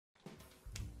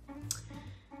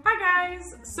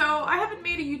guys! So I haven't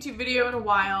made a YouTube video in a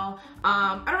while.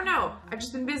 I don't know, I've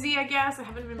just been busy, I guess. I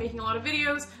haven't been making a lot of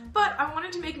videos, but I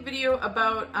wanted to make a video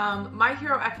about My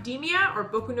Hero Academia, or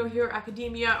Boku no Hero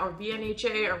Academia, or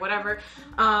BNHA, or whatever.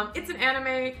 It's an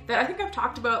anime that I think I've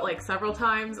talked about like several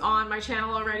times on my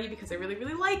channel already because I really,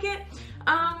 really like it.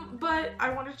 But I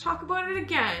wanted to talk about it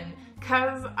again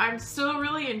because I'm still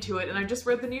really into it, and I just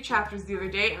read the new chapters the other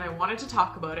day and I wanted to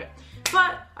talk about it.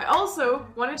 But I also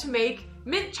wanted to make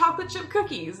mint chocolate chip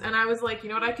cookies, and I was like, you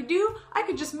know what I could do? I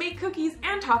could just make cookies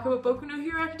and talk about Boku no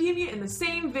Hero Academia in the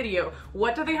same video.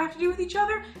 What do they have to do with each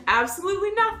other?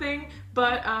 Absolutely nothing,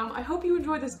 but I hope you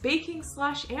enjoy this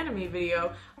baking/anime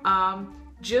video,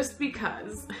 just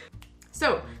because.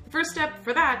 So, the first step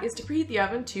for that is to preheat the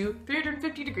oven to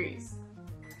 350 degrees.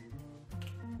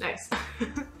 Nice.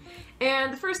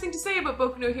 And the first thing to say about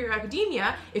Boku no Hero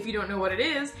Academia, if you don't know what it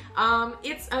is,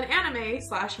 it's an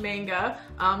anime/manga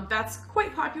that's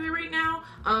quite popular right now.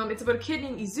 It's about a kid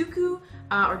named Izuku,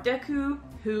 or Deku,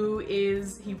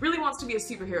 he really wants to be a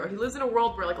superhero. He lives in a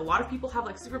world where like a lot of people have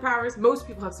like superpowers, most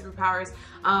people have superpowers,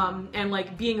 and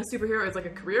like being a superhero is like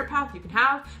a career path you can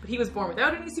have, but he was born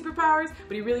without any superpowers,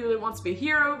 but he really, really wants to be a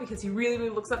hero because he really,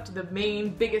 really looks up to the main,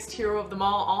 biggest hero of them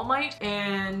all Might,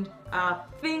 and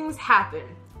things happen.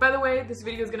 By the way, this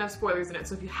video is going to have spoilers in it,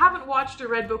 so if you haven't watched or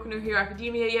read Boku no Hero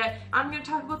Academia yet, I'm going to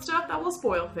talk about stuff that will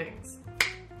spoil things.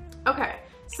 Okay,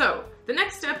 so the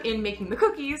next step in making the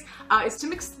cookies is to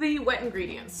mix the wet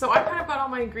ingredients. So I kind of got all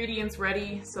my ingredients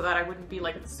ready so that I wouldn't be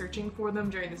like searching for them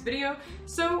during this video.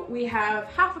 So we have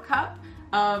half a cup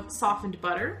of softened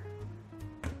butter,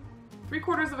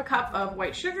 3/4 of a cup of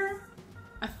white sugar,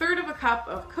 1/3 of a cup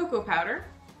of cocoa powder,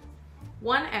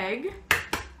 1 egg,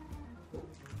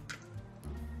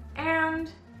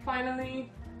 and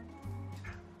finally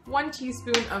 1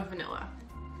 teaspoon of vanilla.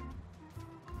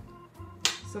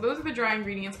 So those are the dry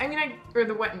ingredients. Or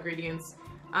the wet ingredients.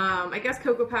 I guess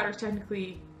cocoa powder is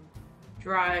technically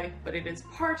dry, but it is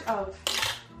part of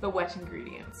the wet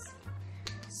ingredients.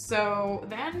 So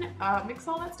then mix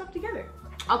all that stuff together.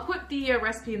 I'll put the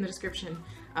recipe in the description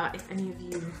if any of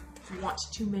you want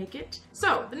to make it.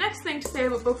 So the next thing to say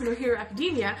about Boku no Hero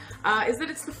Academia is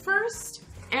that it's the first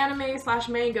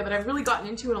anime/manga that I've really gotten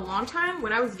into in a long time.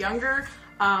 When I was younger,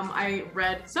 I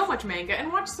read so much manga and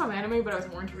watched some anime, but I was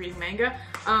more into reading manga.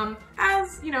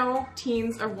 As, you know,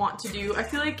 teens are wont to do. I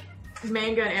feel like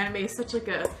manga and anime is such like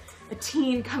a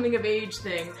teen coming of age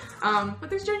thing. But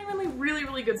there's genuinely really,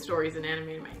 really good stories in anime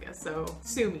and manga, so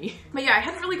sue me. But yeah, I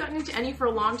hadn't really gotten into any for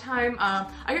a long time.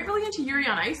 I got really into Yuri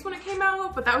on Ice when it came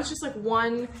out, but that was just like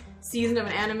one season of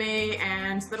an anime,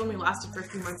 and so that only lasted for a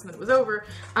few months and then it was over.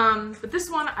 But this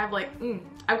one, I've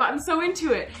gotten so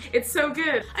into it. It's so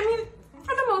good. I mean,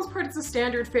 for the most part, it's a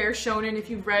standard fare shonen. If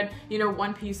you've read, you know,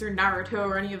 One Piece or Naruto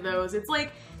or any of those, it's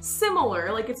like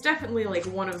similar. Like, it's definitely like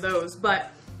one of those,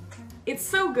 but it's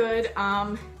so good.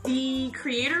 The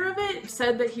creator of it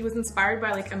said that he was inspired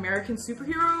by like American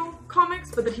superhero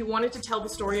comics, but that he wanted to tell the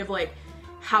story of like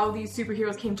how these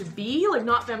superheroes came to be, like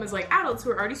not them as like adults who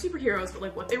are already superheroes, but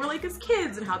like what they were like as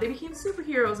kids and how they became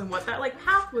superheroes and what that like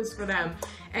path was for them.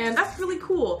 And that's really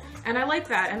cool, and I like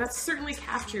that, and that's certainly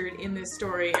captured in this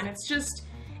story, and it's just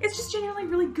genuinely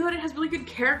really good. It has really good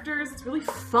characters, it's really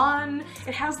fun,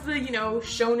 it has the, you know,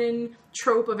 shonen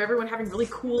trope of everyone having really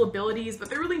cool abilities, but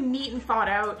they're really neat and thought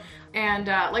out, and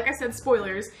like I said,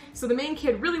 spoilers, so the main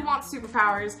kid really wants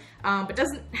superpowers, but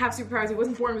doesn't have superpowers. He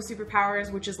wasn't born with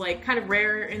superpowers, which is like kind of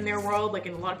rare in their world, like,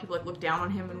 and a lot of people like look down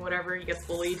on him and whatever, he gets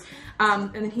bullied,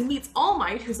 and then he meets All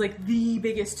Might, who's like the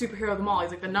biggest superhero of them all.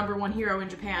 He's like the #1 hero in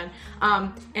Japan,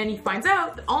 and he finds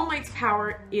out that All Might's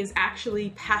power is actually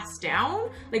passed down,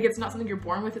 like it's not something you're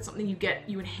born with, it's something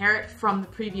you inherit from the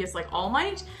previous like All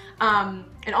Might,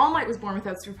 and All Might was born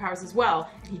without superpowers as well.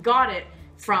 He got it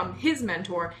from his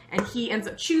mentor, and he ends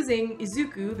up choosing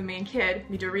Izuku, the main kid,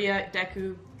 Midoriya,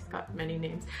 Deku, he's got many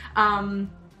names,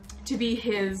 to be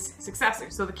his successor.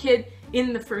 So the kid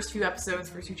in the first few episodes,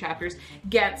 first few chapters,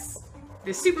 gets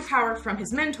this superpower from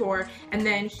his mentor, and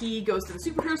then he goes to the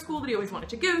superhero school that he always wanted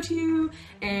to go to,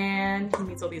 and he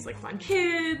meets all these like fun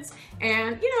kids,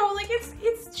 and you know, like it's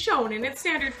shonen, it's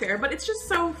standard fare, but it's just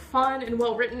so fun and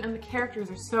well written, and the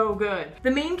characters are so good. The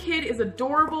main kid is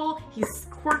adorable, he's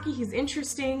quirky, he's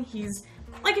interesting, he's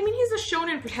like, I mean, he's a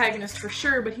shonen protagonist for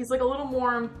sure, but he's like a little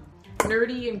more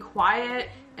nerdy and quiet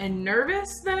and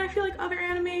nervous than I feel like other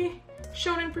anime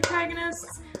shonen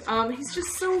protagonists. He's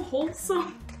just so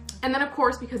wholesome. And then of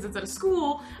course, because it's at a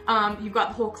school, you've got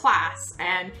the whole class,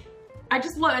 and I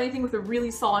just love anything with a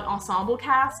really solid ensemble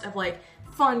cast of like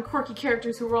fun, quirky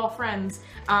characters who are all friends,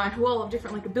 who all have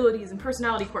different like abilities and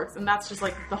personality quirks, and that's just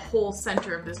like the whole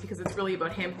center of this because it's really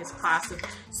about him, his class of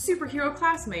superhero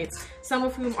classmates, some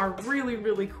of whom are really,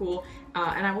 really cool,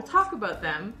 and I will talk about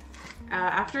them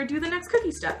after I do the next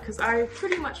cookie step, because I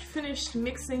pretty much finished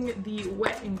mixing the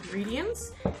wet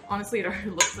ingredients. Honestly, it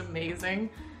already looks amazing.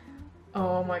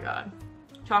 Oh my god.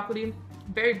 Chocolatey,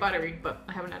 very buttery, but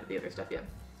I haven't added the other stuff yet.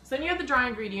 So then you have the dry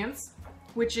ingredients,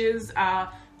 which is a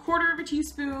 1/4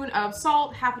 teaspoon of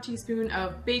salt, 1/2 teaspoon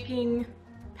of baking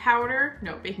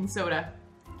soda.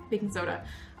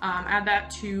 Add that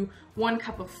to 1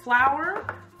 cup of flour,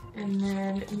 and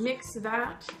then mix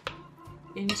that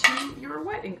into your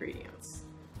wet ingredients.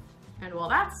 And while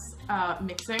that's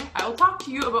mixing, I will talk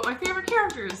to you about my favorite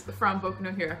characters from Boku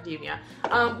no Hero Academia,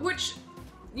 which,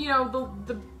 you know,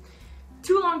 the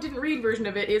too long didn't read version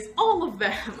of it is all of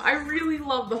them. I really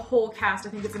love the whole cast. I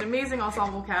think it's an amazing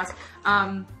ensemble cast.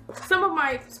 Some of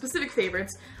my specific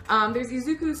favorites, there's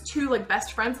Izuku's 2 like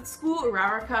best friends at school,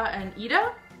 Uraraka and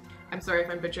Ida. I'm sorry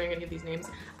if I'm butchering any of these names.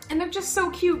 And they're just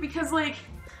so cute because, like,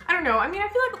 I don't know, I mean, I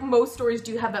feel like most stories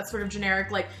do have that sort of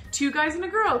generic, like, 2 guys and a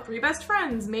girl, 3 best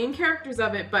friends, main characters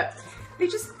of it, but they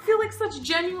just feel like such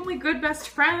genuinely good best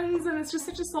friends, and it's just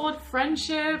such a solid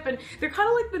friendship, and they're kind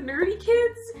of like the nerdy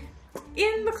kids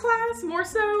in the class, more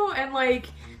so, and like,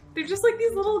 they're just like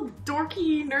these little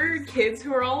dorky nerd kids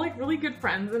who are all like really good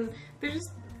friends, and they're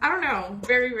just, I don't know,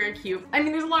 very, very cute. I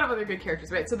mean, there's a lot of other good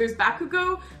characters, right? So there's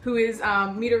Bakugo, who is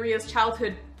Midoriya's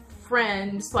childhood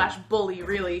friend slash bully,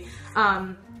 really,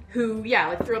 who, yeah,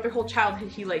 like throughout their whole childhood,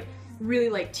 he like really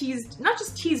like teased, not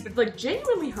just teased, but like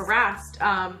genuinely harassed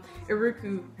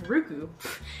Izuku.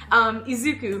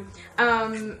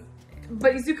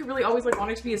 But Izuku really always like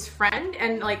wanted to be his friend,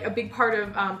 and like a big part of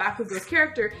Bakugo's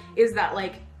character is that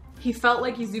like he felt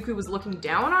like Izuku was looking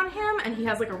down on him, and he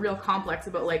has like a real complex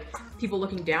about like people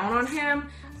looking down on him.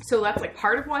 So that's like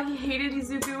part of why he hated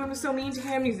Izuku and was so mean to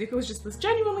him. Izuku was just this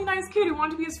genuinely nice kid who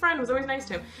wanted to be his friend, was always nice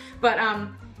to him. But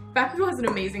Bakugo has an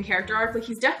amazing character arc. Like,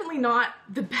 he's definitely not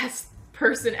the best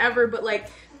person ever, but like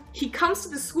he comes to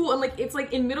the school, and like it's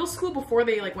like in middle school before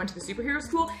they like went to the superhero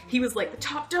school, he was like the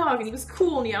top dog and he was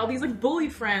cool and he had all these like bully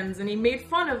friends and he made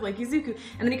fun of like Izuku,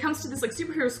 and then he comes to this like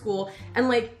superhero school and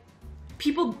like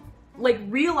people like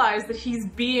realize that he's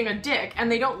being a dick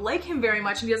and they don't like him very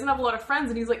much and he doesn't have a lot of friends,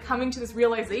 and he's like coming to this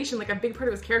realization, like a big part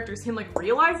of his character is him like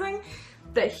realizing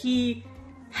that he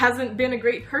hasn't been a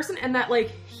great person and that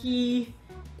like he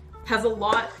has a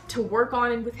lot to work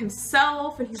on and with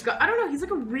himself, and he's got, I don't know, he's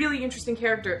like a really interesting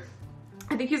character.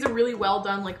 I think he's a really well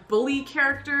done like bully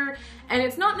character, and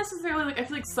it's not necessarily like, I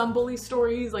feel like some bully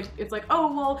stories, like it's like,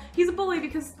 oh well, he's a bully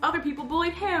because other people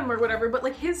bullied him or whatever, but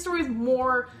like his story is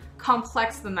more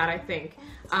complex than that, I think.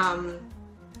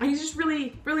 And he's just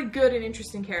really, really good and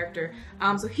interesting character.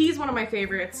 So he's one of my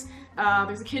favorites.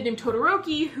 There's a kid named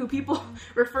Todoroki who people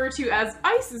refer to as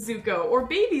Ice Zuko or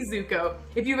Baby Zuko.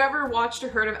 If you've ever watched or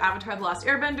heard of Avatar The Last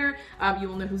Airbender, you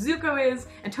will know who Zuko is,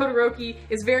 and Todoroki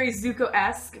is very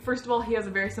Zuko-esque. First of all, he has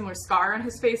a very similar scar on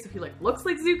his face, so he like looks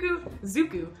like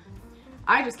Zuko.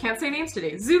 I just can't say names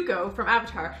today. Zuko from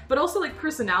Avatar. But also like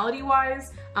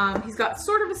personality-wise, he's got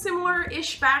sort of a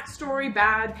similar-ish backstory,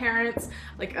 bad parents,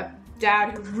 like a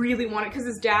dad who really wanted, because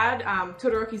his dad,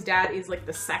 Todoroki's dad, is like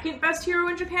the 2nd best hero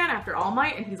in Japan after All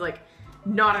Might, and he's like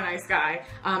not a nice guy.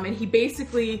 And he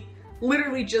basically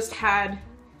literally just had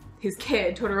his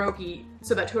kid, Todoroki,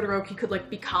 so that Todoroki could like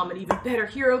become an even better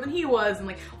hero than he was, and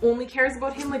like only cares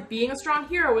about him like being a strong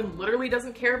hero and literally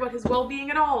doesn't care about his well-being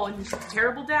at all, and he's just a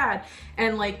terrible dad.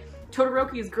 And like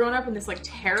Todoroki has grown up in this like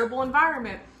terrible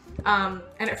environment. And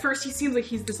at first he seems like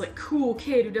he's this like cool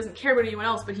kid who doesn't care about anyone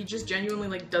else, but he just genuinely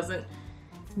like doesn't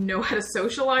know how to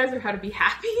socialize or how to be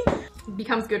happy. He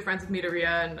becomes good friends with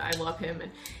Midoriya, and I love him,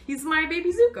 and he's my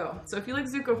baby Zuko. So if you like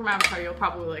Zuko from Avatar, you'll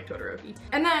probably like Todoroki.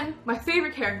 And then my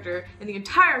favorite character in the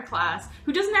entire class,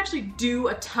 who doesn't actually do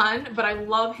a ton, but I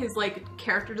love his like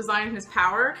character design and his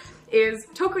power, is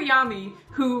Tokoyami,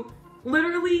 who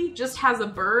literally just has a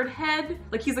bird head.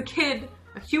 Like, he's a kid,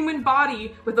 a human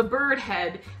body with a bird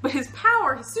head, but his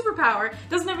power, his superpower,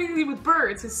 doesn't have anything to do with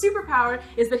birds. His superpower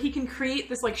is that he can create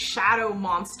this like shadow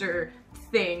monster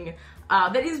thing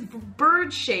that is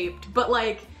bird-shaped, but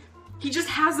like he just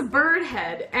has a bird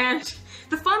head. And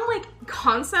the fun like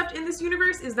concept in this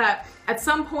universe is that at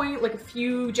some point, like a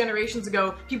few generations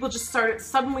ago, people just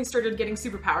suddenly started getting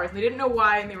superpowers, and they didn't know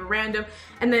why, and they were random.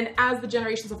 And then as the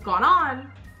generations have gone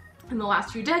on in the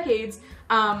last few decades,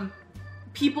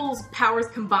 people's powers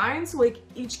combined. So like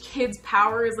each kid's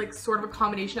power is like sort of a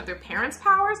combination of their parents'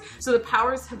 powers. So the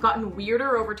powers have gotten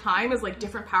weirder over time as like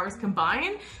different powers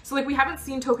combine. So like we haven't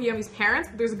seen Tokoyami's parents,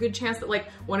 but there's a good chance that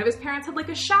like one of his parents had like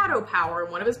a shadow power,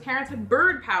 and one of his parents had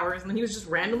bird powers, and then he was just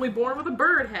randomly born with a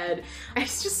bird head. And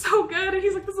he's just so good, and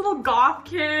he's like this little goth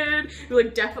kid who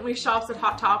like definitely shops at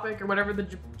Hot Topic or whatever the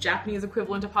Japanese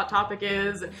equivalent of Hot Topic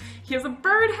is. And he has a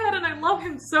bird head, and I love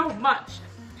him so much.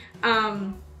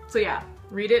 So yeah.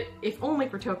 Read it, if only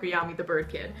for Tokoyami the bird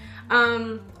kid.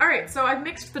 Alright, so I've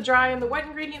mixed the dry and the wet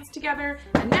ingredients together,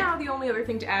 and now the only other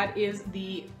thing to add is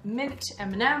the mint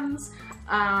M&Ms.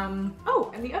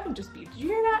 Oh, and the oven just beeped. Did you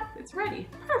hear that? It's ready.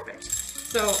 Perfect.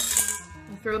 So,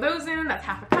 I'll throw those in, that's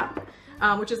half a cup,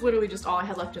 which is literally just all I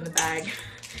had left in the bag,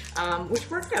 which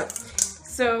worked out.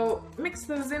 So, mix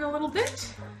those in a little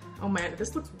bit. Oh man,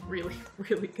 this looks really,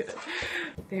 really good.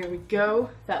 There we go.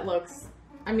 That looks,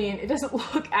 I mean, it doesn't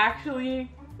look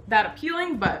actually that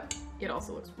appealing, but it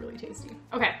also looks really tasty.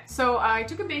 Okay, so I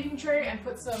took a baking tray and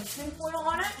put some tin foil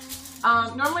on it.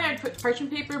 Normally I'd put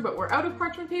parchment paper, but we're out of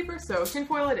parchment paper, so tin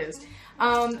foil it is.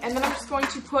 And then I'm just going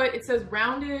to put, it says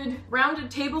rounded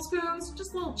tablespoons,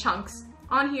 just little chunks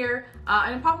on here,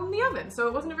 and pop them in the oven. So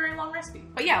it wasn't a very long recipe.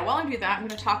 But yeah, while I'm doing that, I'm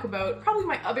gonna talk about probably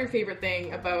my other favorite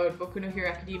thing about Boku no Hero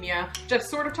Academia, which I've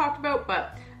sort of talked about,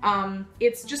 but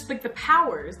it's just like the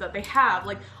powers that they have.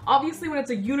 Like obviously when it's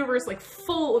a universe like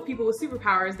full of people with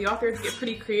superpowers, the authors get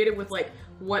pretty creative with like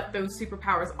what those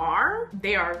superpowers are.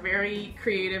 They are very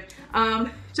creative,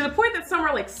 to the point that some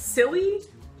are like silly,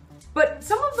 but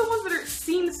some of the ones that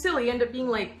seem silly end up being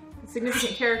like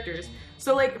significant characters.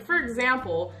 So like, for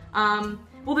example,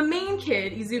 well, the main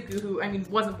kid, Izuku, who, I mean,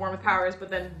 wasn't born with powers, but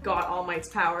then got All Might's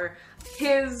power,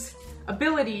 his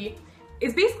ability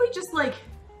is basically just like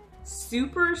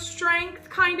super strength,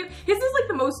 kind of. His is like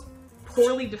the most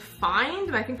poorly defined,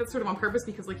 and I think that's sort of on purpose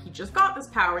because like he just got this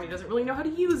power and he doesn't really know how to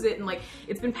use it, and like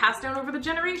it's been passed down over the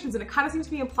generations, and it kind of seems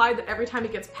to be implied that every time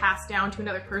it gets passed down to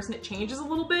another person it changes a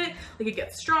little bit. Like it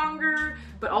gets stronger,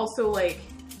 but also like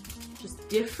just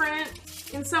different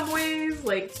in some ways,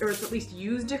 like, or it's at least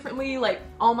used differently. Like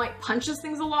All Might punches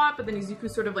things a lot, but then Izuku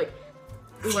sort of like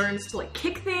learns to like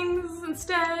kick things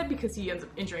instead because he ends up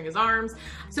injuring his arms.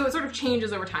 So it sort of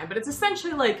changes over time, but it's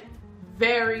essentially like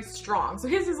very strong. So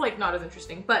his is like not as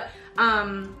interesting, but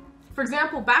for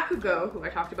example, Bakugo, who I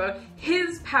talked about,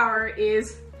 his power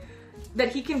is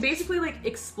that he can basically like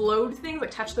explode things,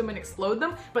 like touch them and explode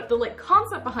them, but the like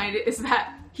concept behind it is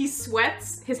that he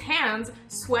sweats, his hands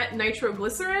sweat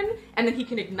nitroglycerin, and then he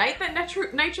can ignite that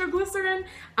nitroglycerin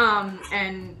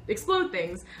and explode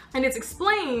things. And it's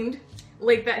explained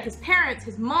like that his parents,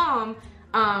 his mom,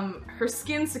 her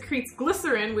skin secretes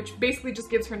glycerin, which basically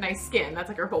just gives her nice skin. That's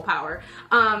like her whole power.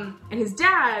 And his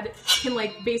dad can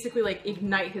like basically like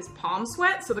ignite his palm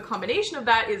sweat. So the combination of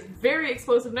that is very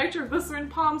explosive nitroglycerin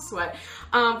palm sweat,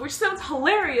 which sounds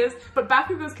hilarious, but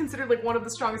Bakugo is considered like one of the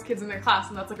strongest kids in their class,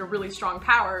 and that's like a really strong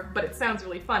power, but it sounds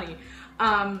really funny.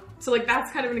 So like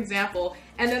that's kind of an example.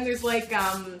 And then there's like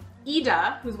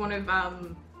Ida, who's one of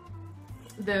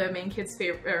the main kid's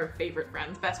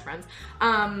best friends.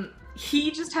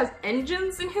 He just has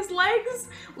engines in his legs.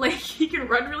 Like he can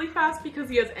run really fast because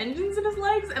he has engines in his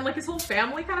legs, and like his whole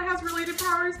family kind of has related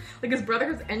powers. Like his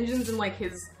brother has engines in like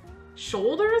his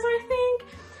shoulders, I think.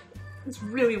 It's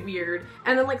really weird.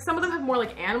 And then like some of them have more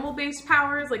like animal-based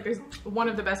powers. Like there's one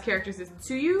of the best characters is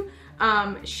Tsuyu.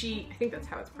 She, I think that's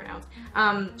how it's pronounced.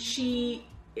 She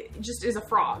just is a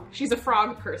frog. She's a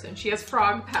frog person. She has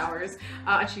frog powers.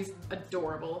 And she's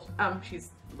adorable.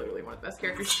 She's literally one of the best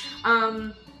characters.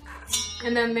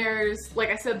 And then there's, like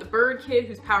I said, the bird kid,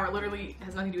 whose power literally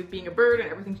has nothing to do with being a bird and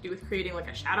everything to do with creating like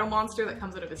a shadow monster that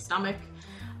comes out of his stomach.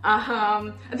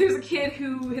 And there's a kid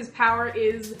who his power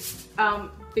is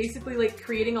basically like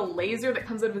creating a laser that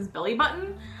comes out of his belly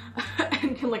button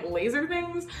and can like laser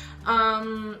things.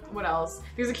 What else?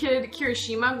 There's a kid,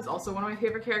 Kirishima, who's also one of my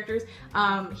favorite characters.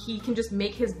 He can just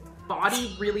make his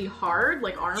body really hard,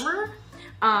 like armor.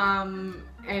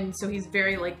 And so he's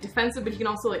very like defensive, but he can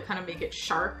also like kind of make it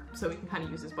sharp, so he can kind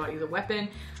of use his body as a weapon.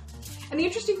 And the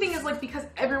interesting thing is like, because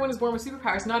everyone is born with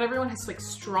superpowers, not everyone has like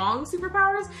strong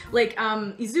superpowers. Like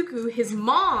Izuku, his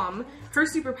mom, her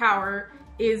superpower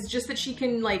is just that she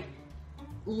can like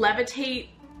levitate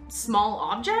small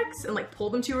objects and like pull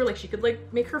them to her. Like she could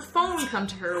like make her phone come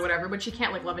to her or whatever, but she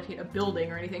can't like levitate a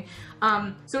building or anything.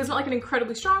 So it's not like an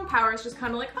incredibly strong power. It's just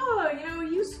kind of like, oh, you know,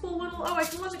 useful little, oh, I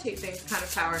can levitate things kind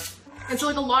of power. And so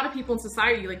like a lot of people in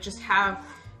society like just have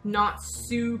not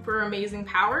super amazing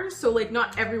powers. So like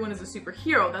not everyone is a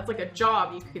superhero. That's like a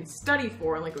job you can study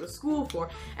for and like go to school for.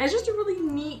 And it's just a really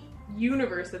neat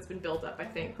universe that's been built up, I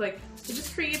think. Like, it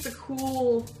just creates a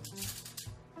cool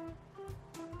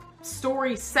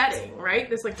story setting, right?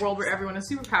 This like world where everyone has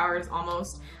superpowers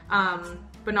almost,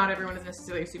 but not everyone is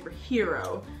necessarily a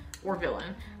superhero or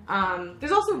villain.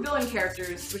 There's also villain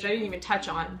characters, which I didn't even touch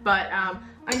on, but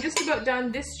I'm just about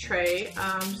done this tray.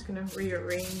 I'm just gonna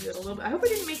rearrange it a little bit. I hope I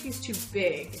didn't make these too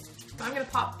big. So I'm gonna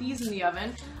pop these in the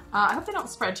oven. I hope they don't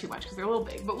spread too much because they're a little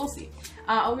big, but we'll see.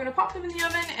 I'm gonna pop them in the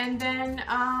oven and then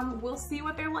we'll see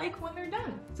what they're like when they're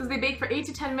done. So they bake for 8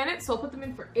 to 10 minutes, so I'll put them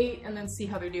in for 8 and then see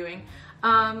how they're doing.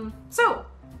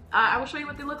 I will show you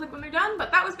what they look like when they're done,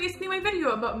 but that was basically my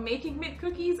video about making mint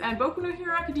cookies and Boku no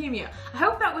Hero Academia. I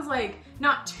hope that was like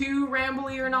not too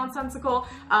rambly or nonsensical.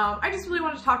 I just really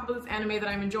wanted to talk about this anime that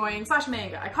I'm enjoying, slash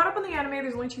manga. I caught up on the anime,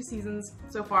 there's only 2 seasons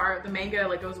so far. The manga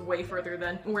like goes way further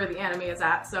than where the anime is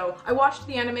at. So I watched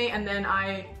the anime and then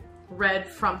I read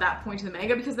from that point to the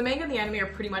manga, because the manga and the anime are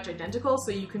pretty much identical, so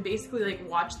you can basically like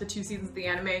watch the 2 seasons of the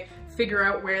anime, figure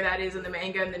out where that is in the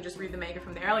manga, and then just read the manga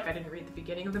from there. Like, I didn't read the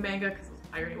beginning of the manga because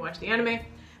I already watched the anime,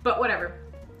 but whatever.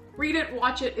 Read it,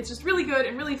 watch it, it's just really good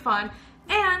and really fun.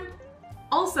 And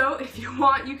also, if you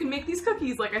want, you can make these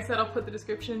cookies. Like I said, I'll put the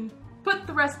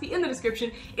recipe in the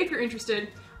description if you're interested.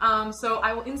 So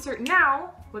I will insert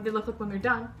now what they look like when they're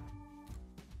done.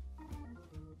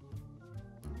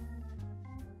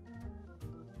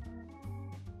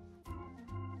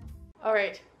 All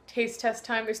right, taste test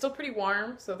time. They're still pretty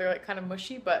warm, so they're like kind of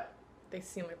mushy, but they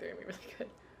seem like they're gonna be really good.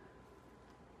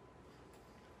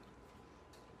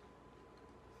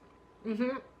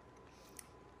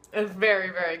 It's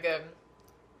very, very good.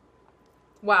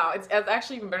 Wow, it's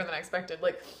actually even better than I expected.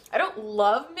 Like, I don't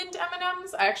love mint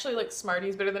M&Ms. I actually like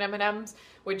Smarties better than M&Ms,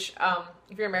 which,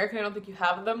 if you're American, I don't think you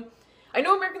have them. I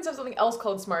know Americans have something else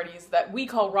called Smarties that we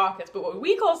call Rockets, but what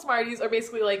we call Smarties are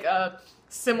basically like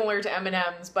similar to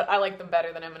M&Ms, but I like them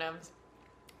better than M&Ms.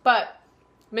 But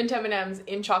mint M&Ms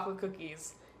in chocolate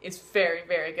cookies is very,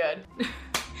 very good.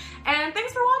 And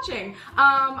thanks for watching.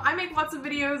 I make lots of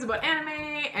videos about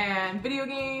anime and video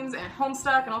games and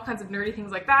Homestuck and all kinds of nerdy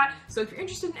things like that. So if you're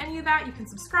interested in any of that, you can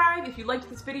subscribe. If you liked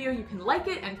this video, you can like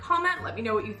it and comment. Let me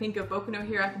know what you think of Boku no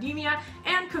Hero Academia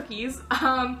and cookies.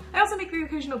 I also make the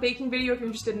occasional baking video if you're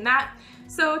interested in that.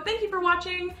 So thank you for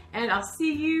watching, and I'll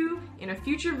see you in a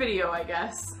future video, I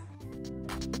guess.